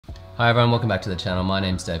Hi everyone, welcome back to the channel. My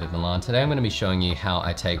name's David Milan. Today I'm going to be showing you how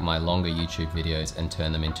I take my longer YouTube videos and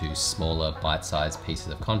turn them into smaller bite-sized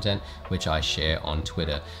pieces of content, which I share on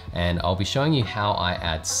Twitter. And I'll be showing you how I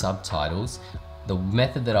add subtitles. The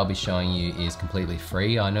method that I'll be showing you is completely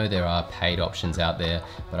free. I know there are paid options out there,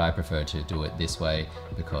 but I prefer to do it this way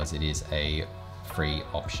because it is a free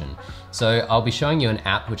option. So I'll be showing you an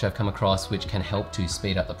app which I've come across which can help to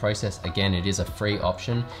speed up the process. Again, it is a free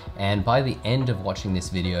option, and by the end of watching this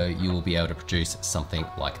video you will be able to produce something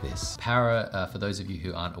like this. Para, for those of you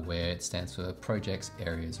who aren't aware, it stands for Projects,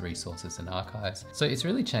 Areas, Resources and Archives. So it's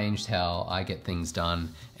really changed how I get things done,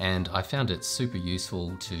 and I found it super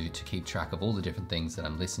useful to keep track of all the different things that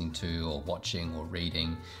I'm listening to or watching or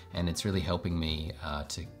reading, and it's really helping me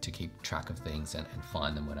to keep track of things and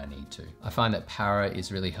find them when I need to. I find that Para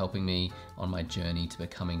is really helping me on my journey to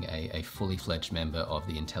becoming a fully fledged member of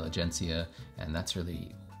the intelligentsia, and that's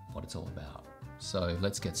really what it's all about. So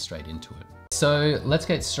let's get straight into it.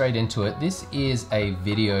 This is a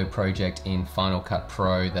video project in Final Cut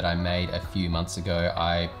Pro that I made a few months ago.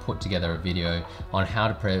 I put together a video on how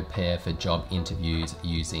to prepare for job interviews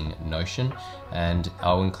using Notion, and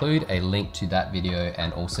I'll include a link to that video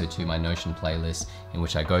and also to my Notion playlist in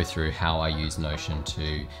which I go through how I use Notion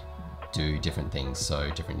to do different things,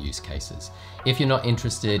 so different use cases. If you're not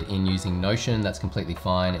interested in using Notion, that's completely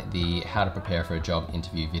fine. The how to prepare for a job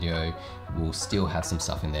interview video will still have some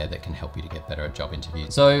stuff in there that can help you to get better at job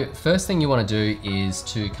interviews. So first thing you want to do is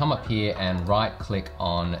to come up here and right click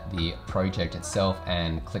on the project itself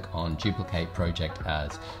and click on duplicate project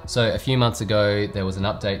as. So a few months ago there was an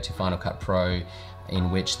update to Final Cut Pro in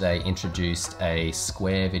which they introduced a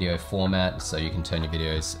square video format, so you can turn your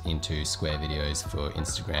videos into square videos for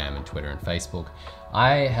Instagram and Twitter and Facebook.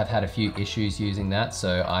 I have had a few issues using that,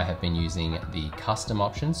 so I have been using the custom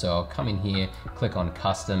option. So I'll come in here, click on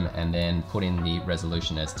custom, and then put in the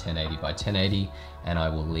resolution as 1080 by 1080, and I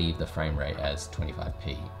will leave the frame rate as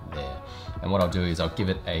 25p there. And what I'll do is I'll give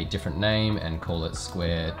it a different name and call it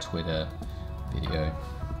Square Twitter Video,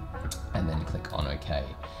 and then click on OK.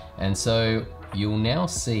 And so you'll now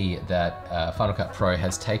see that Final Cut Pro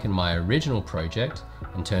has taken my original project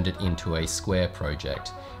and turned it into a square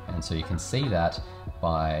project. And so you can see that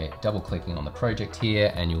by double clicking on the project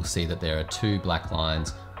here, and you'll see that there are two black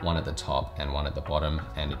lines, one at the top and one at the bottom,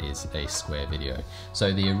 and it is a square video.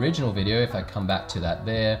 So the original video, if I come back to that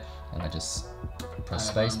there, and I just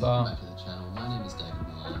press spacebar. Welcome back to the channel. My name is David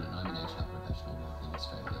Milan and I'm an HR professional working in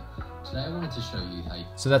Australia. Today I wanted to show you how you...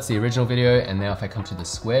 So that's the original video, and now if I come to the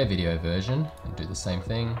square video version and do the same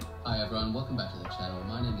thing. Hi everyone, welcome back to the channel.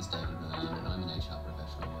 My name is David Milan and I'm an HR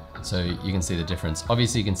professional working. So you can see the difference.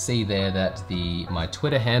 Obviously you can see there that my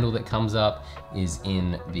Twitter handle that comes up is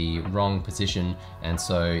in the wrong position, and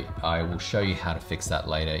so I will show you how to fix that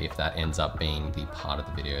later if that ends up being the part of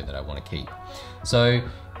the video that I want to keep. So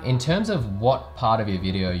in terms of what part of your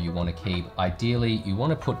video you want to keep, ideally you want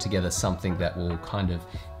to put together something that will kind of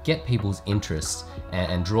get people's interest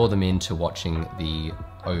and draw them into watching the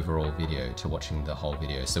overall video, to watching the whole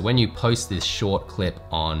video. So when you post this short clip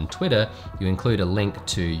on Twitter, you include a link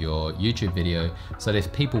to your YouTube video, so that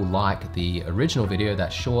if people like the original video,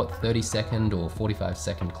 that short 30-second or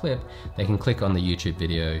 45-second clip, they can click on the YouTube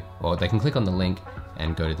video, or they can click on the link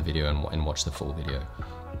and go to the video and watch the full video.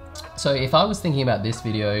 So if I was thinking about this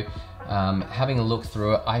video, having a look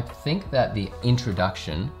through it, I think that the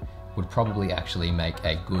introduction would probably actually make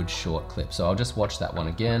a good short clip. So I'll just watch that one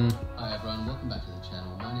again. Hi everyone, welcome back to the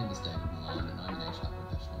channel. My name is David Milan and I'm an HR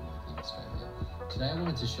professional working in Australia. Today I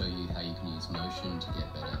wanted to show you how you can use Notion to get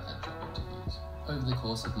better at job interviews. Over the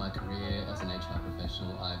course of my career as an HR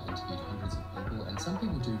professional, I've interviewed hundreds of people, and some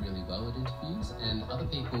people do really well at interviews and other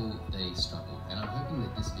people, they struggle. And I'm hoping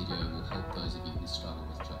that this video will help those of you who struggle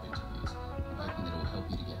with job interviews. I'm hoping that it will help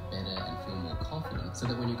you to get better and feel more confident, so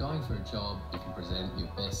that when you're going for a job, you can present your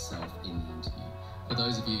best self in the interview. For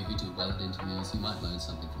those of you who do well at interviews, you might learn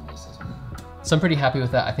something from this as well. So I'm pretty happy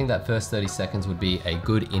with that. I think that first 30 seconds would be a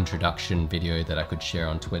good introduction video that I could share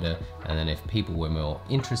on Twitter, and then if people were more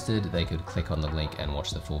interested, they could click on the link and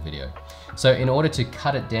watch the full video. So in order to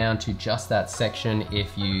cut it down to just that section,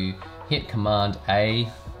 if you hit Command A,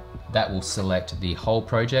 that will select the whole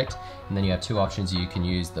project, and then you have two options. You can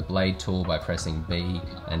use the blade tool by pressing B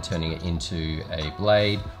and turning it into a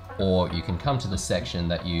blade, or you can come to the section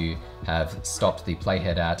that you have stopped the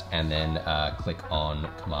playhead at and then click on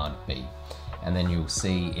Command B. And then you'll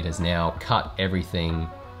see it has now cut everything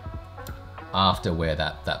after where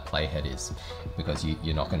that playhead is, because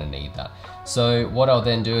you're not going to need that. So what I'll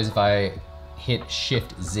then do is if I hit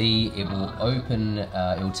Shift Z, it will open,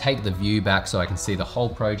 it will take the view back so I can see the whole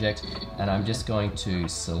project, and I'm just going to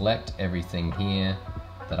select everything here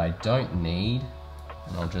that I don't need,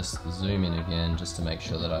 and I'll just zoom in again just to make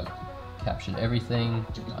sure that I've captured everything.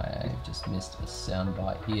 I've just missed a sound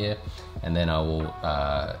bite here, and then I will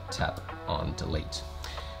tap on delete.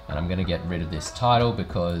 And I'm going to get rid of this title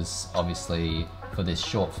because obviously for this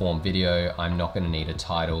short form video, I'm not going to need a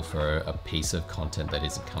title for a piece of content that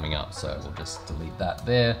isn't coming up. So we'll just delete that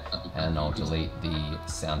there, and I'll delete the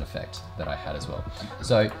sound effect that I had as well.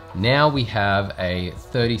 So now we have a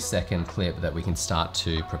 30-second clip that we can start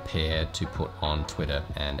to prepare to put on Twitter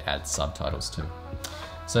and add subtitles to.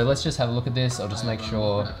 So let's just have a look at this. I'll just make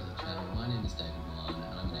sure.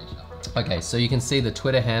 Okay, so you can see the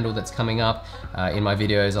Twitter handle that's coming up in my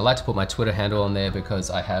videos. I like to put my Twitter handle on there because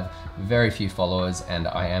I have very few followers and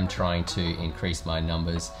I am trying to increase my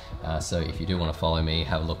numbers. So if you do want to follow me,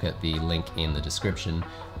 have a look at the link in the description,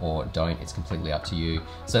 or don't, it's completely up to you.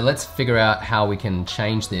 So let's figure out how we can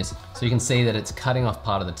change this. So you can see that it's cutting off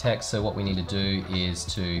part of the text. So what we need to do is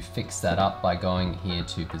to fix that up by going here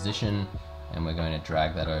to position, and we're going to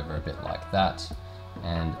drag that over a bit like that.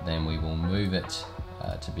 And then we will move it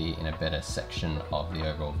to be in a better section of the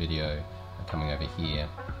overall video, coming over here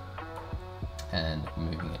and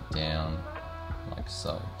moving it down like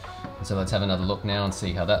so. And so let's have another look now and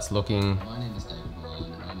see how that's looking. My name is David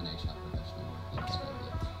Malone and I'm an HR professional working in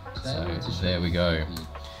Australia. So there we go.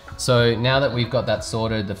 So now that we've got that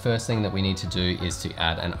sorted, the first thing that we need to do is to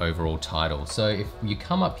add an overall title. So if you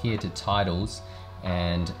come up here to titles,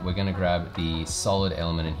 and we're going to grab the solid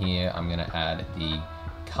element in here, I'm going to add the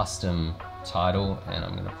custom title, and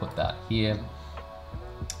I'm going to put that here.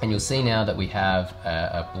 And you'll see now that we have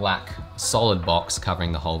a black solid box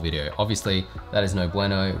covering the whole video. Obviously that is no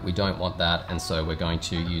bueno, we don't want that, and so we're going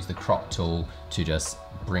to use the crop tool to just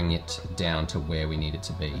bring it down to where we need it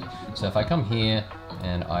to be. So if I come here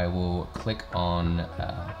and I will click on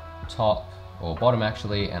top or bottom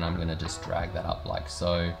actually, and I'm going to just drag that up like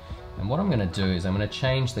so. And what I'm going to do is I'm going to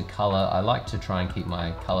change the color. I like to try and keep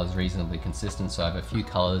my colors reasonably consistent, so I have a few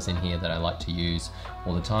colors in here that I like to use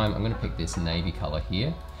all the time. I'm going to pick this navy color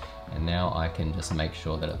here, and now I can just make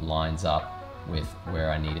sure that it lines up with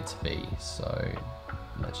where I need it to be. So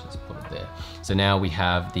let's just put it there. So now we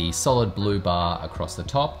have the solid blue bar across the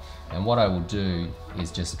top, and what I will do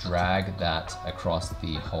is just drag that across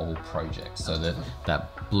the whole project so that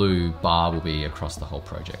that blue bar will be across the whole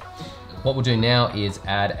project. What we'll do now is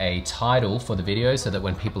add a title for the video so that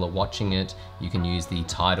when people are watching it, you can use the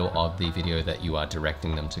title of the video that you are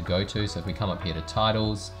directing them to go to. So if we come up here to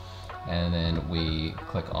titles, and then we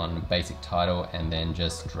click on basic title and then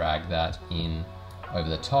just drag that in over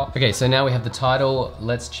the top. Okay, so now we have the title.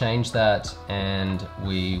 Let's change that, and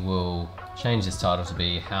we will change this title to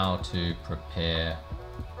be how to prepare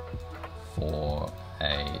for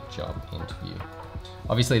a job interview.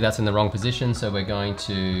 Obviously that's in the wrong position, so we're going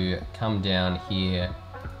to come down here,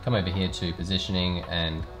 come over here to positioning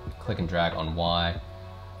and click and drag on Y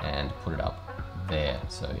and put it up there.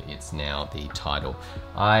 So it's now the title.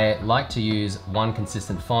 I like to use one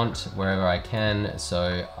consistent font wherever I can.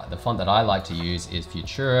 So the font that I like to use is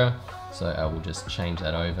Futura. So I will just change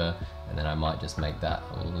that over, and then I might just make that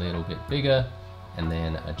a little bit bigger and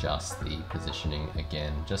then adjust the positioning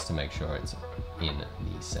again, just to make sure it's in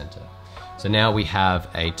the center. So now we have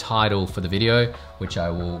a title for the video, which I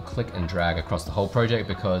will click and drag across the whole project,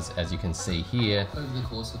 because as you can see here, over the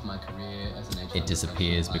course of my career as an HR it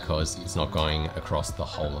disappears because it's not going across the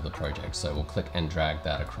whole of the project. So we'll click and drag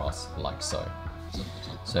that across like so.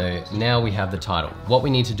 So now we have the title. What we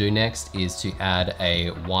need to do next is to add a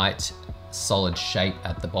white solid shape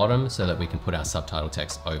at the bottom so that we can put our subtitle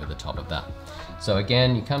text over the top of that. So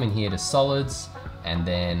again, you come in here to solids and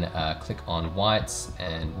then click on whites,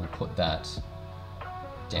 and we'll put that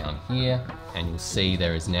down here, and you'll see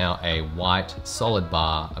there is now a white solid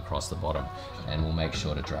bar across the bottom, and we'll make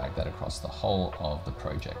sure to drag that across the whole of the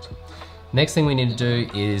project. Next thing we need to do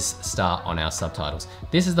is start on our subtitles.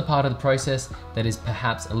 This is the part of the process that is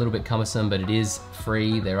perhaps a little bit cumbersome, but it is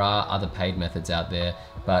free. There are other paid methods out there,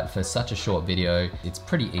 but for such a short video, it's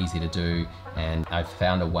pretty easy to do, and I've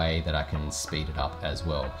found a way that I can speed it up as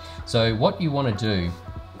well. So what you want to do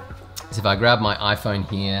is, if I grab my iPhone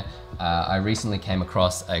here, I recently came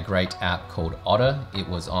across a great app called Otter. It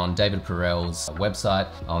was on David Perell's website.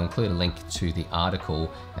 I'll include a link to the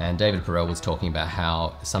article, and David Perell was talking about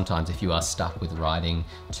how sometimes if you are stuck with writing,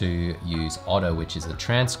 to use Otter, which is a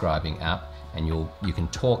transcribing app, and you can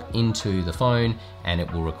talk into the phone and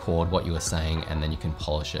it will record what you are saying, and then you can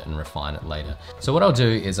polish it and refine it later. So what I'll do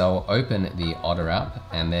is I'll open the Otter app,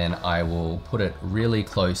 and then I will put it really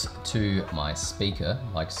close to my speaker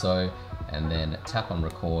like so, and then tap on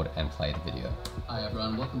record and play the video. Hi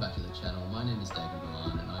everyone, welcome back to the channel. My name is David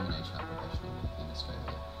Malone and I'm an HR professional working in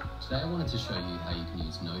Australia. Today I wanted to show you how you can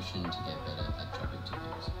use Notion to get better at job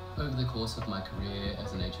interviews. Over the course of my career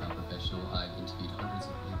as an HR professional, I've interviewed hundreds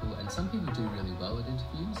of people, and some people do really well at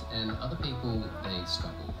interviews and other people, they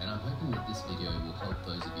struggle. And I'm hoping that this video will help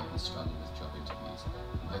those of you who struggle with job interviews.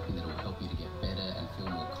 I'm hoping that it will help you to get better and feel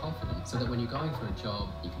more confident so that when you're going for a job,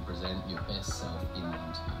 you can present your best self in the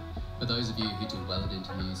interview. For those of you who do well at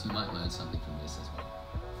interviews, you might learn something from this as well.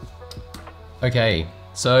 Okay,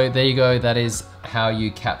 so there you go. That is how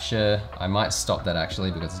you capture, I might stop that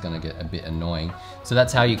actually because it's gonna get a bit annoying. So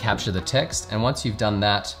that's how you capture the text. And once you've done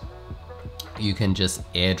that, you can just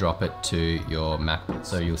airdrop it to your MacBook.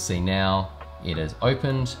 So you'll see now it is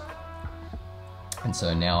opened. And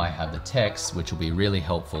so now I have the text, which will be really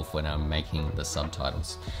helpful for when I'm making the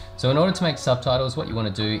subtitles. So in order to make subtitles, what you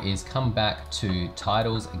wanna do is come back to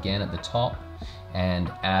titles again at the top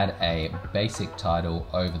and add a basic title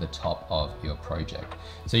over the top of your project.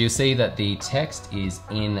 So you'll see that the text is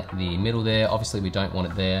in the middle there. Obviously we don't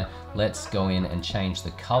want it there. Let's go in and change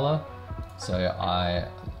the color. So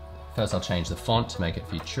first I'll change the font to make it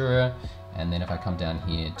Futura. And then if I come down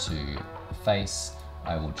here to face,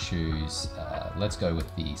 I will choose, let's go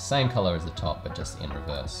with the same color as the top, but just in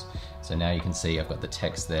reverse. So now you can see I've got the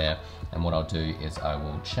text there. And what I'll do is I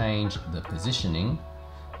will change the positioning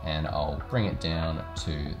and I'll bring it down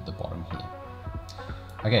to the bottom here.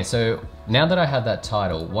 Okay, so now that I have that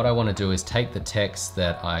title, what I want to do is take the text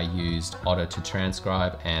that I used Otter to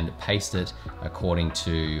transcribe and paste it according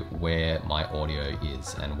to where my audio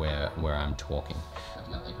is and where I'm talking.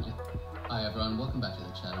 Hi everyone, welcome back to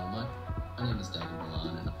the channel. My name is David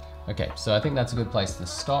Milan. Okay, so I think that's a good place to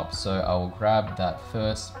stop. So I will grab that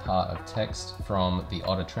first part of text from the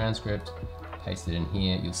Otter transcript, paste it in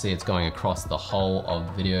here. You'll see it's going across the whole of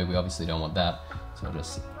the video. We obviously don't want that. So I'll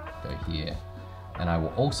just go here. And I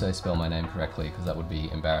will also spell my name correctly because that would be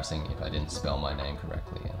embarrassing if I didn't spell my name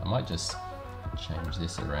correctly. And I might just change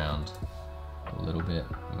this around a little bit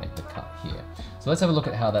and make the cut here. So let's have a look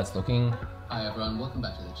at how that's looking. Hi everyone, welcome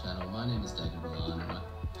back to the channel. My name is David Milan.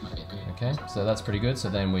 Okay, so that's pretty good.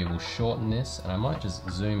 So then we will shorten this and I might just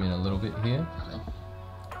zoom in a little bit here.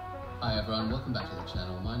 Hi everyone, welcome back to the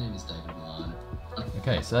channel. My name is David Milan.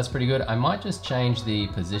 Okay, so that's pretty good. I might just change the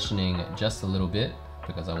positioning just a little bit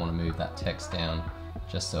because I want to move that text down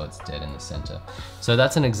just so it's dead in the center. So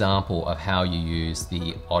that's an example of how you use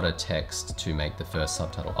the Otter text to make the first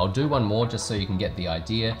subtitle. I'll do one more just so you can get the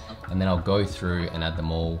idea, and then I'll go through and add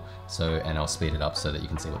them all, and I'll speed it up so that you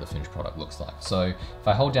can see what the finished product looks like. So if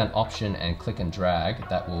I hold down Option and click and drag,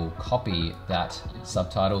 that will copy that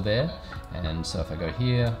subtitle there. And so if I go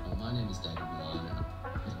here, my name is David Milan.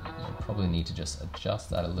 I probably need to just adjust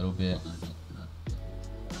that a little bit.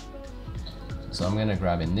 So I'm going to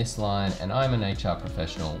grab in this line, and I'm an HR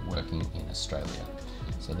professional working in Australia.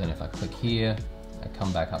 So then if I click here, I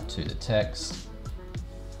come back up to the text,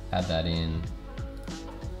 add that in.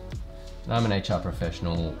 And I'm an HR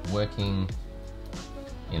professional working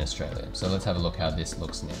in Australia. So let's have a look how this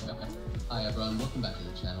looks now. Okay. Hi everyone, welcome back to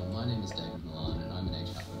the channel. My name is David Milan and I'm an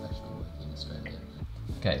HR professional working in Australia.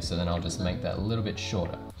 Okay, so then I'll just make that a little bit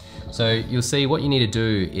shorter. So you'll see what you need to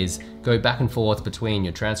do is go back and forth between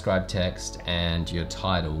your transcribed text and your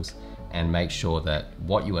titles and make sure that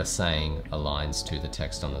what you are saying aligns to the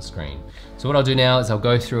text on the screen. So what I'll do now is I'll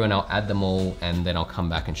go through and I'll add them all, and then I'll come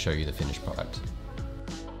back and show you the finished product.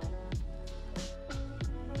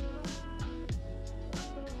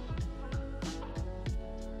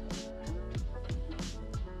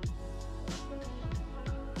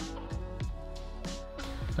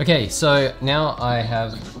 Okay, so now I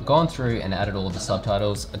have gone through and added all of the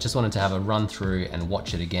subtitles. I just wanted to have a run through and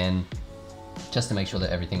watch it again, just to make sure that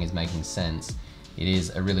everything is making sense. It is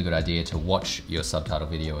a really good idea to watch your subtitle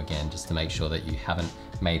video again, just to make sure that you haven't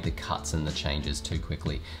made the cuts and the changes too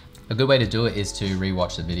quickly. A good way to do it is to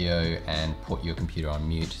rewatch the video and put your computer on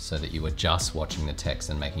mute so that you are just watching the text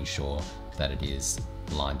and making sure that it is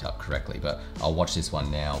lined up correctly. But I'll watch this one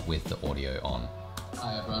now with the audio on.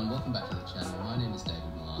 Hi everyone, welcome back to the channel. My name is David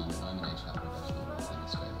Milan and I'm an HR professional working in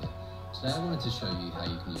Australia. Today I wanted to show you how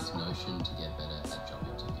you can use Notion to get better at job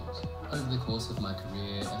interviews. Over the course of my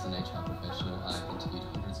career as an HR professional, I've interviewed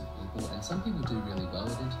hundreds of people, and some people do really well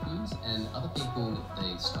at interviews and other people,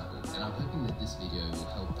 they struggle. And I'm hoping that this video will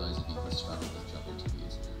help those of you who struggle with job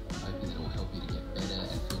interviews. I'm hoping that it will help you to get better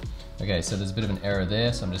and feel... Okay, so there's a bit of an error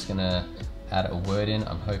there, so I'm just gonna add a word in.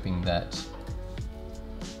 I'm hoping that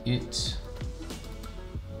it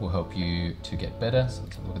will help you to get better. So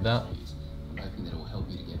let's have a look at that. I'm hoping that it will help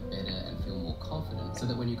you to get better and feel more confident so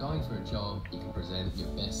that when you're going for a job, you can present your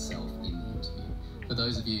best self in the interview. For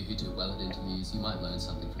those of you who do well at interviews, you might learn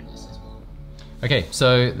something from this as well. Okay,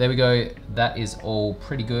 so there we go. That is all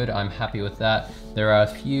pretty good. I'm happy with that. There are a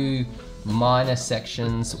few minor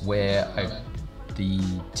sections where the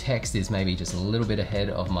text is maybe just a little bit ahead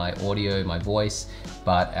of my audio, my voice,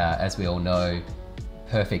 but as we all know,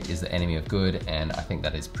 perfect is the enemy of good, and I think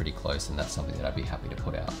that is pretty close, and that's something that I'd be happy to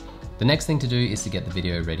put out. The next thing to do is to get the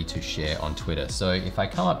video ready to share on Twitter. So if I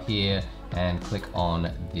come up here and click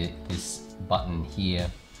on this button here,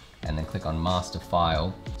 and then click on master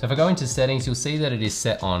file. So if I go into settings, you'll see that it is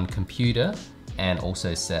set on computer and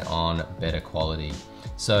also set on better quality.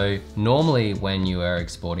 So normally when you are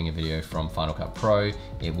exporting a video from Final Cut Pro,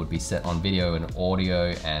 it would be set on video and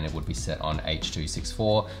audio, and it would be set on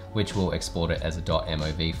H.264, which will export it as a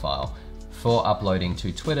 .mov file. For uploading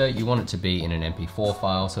to Twitter, you want it to be in an MP4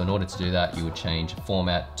 file. So in order to do that, you would change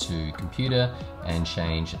format to computer and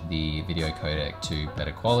change the video codec to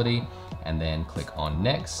better quality, and then click on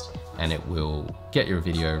next, and it will get your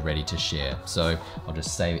video ready to share. So I'll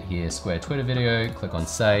just save it here, Square Twitter video, click on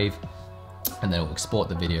save, and then it will export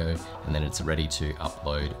the video, and then it's ready to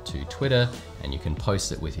upload to Twitter, and you can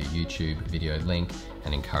post it with your YouTube video link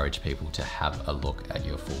and encourage people to have a look at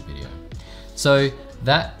your full video. So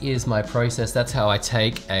that is my process. That's how I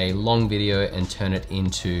take a long video and turn it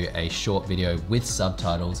into a short video with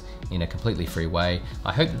subtitles in a completely free way.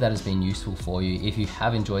 I hope that that has been useful for you. If you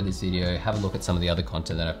have enjoyed this video, have a look at some of the other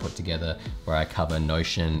content that I put together where I cover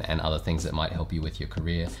Notion and other things that might help you with your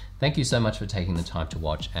career. Thank you so much for taking the time to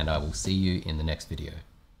watch, and I will see you in the next video.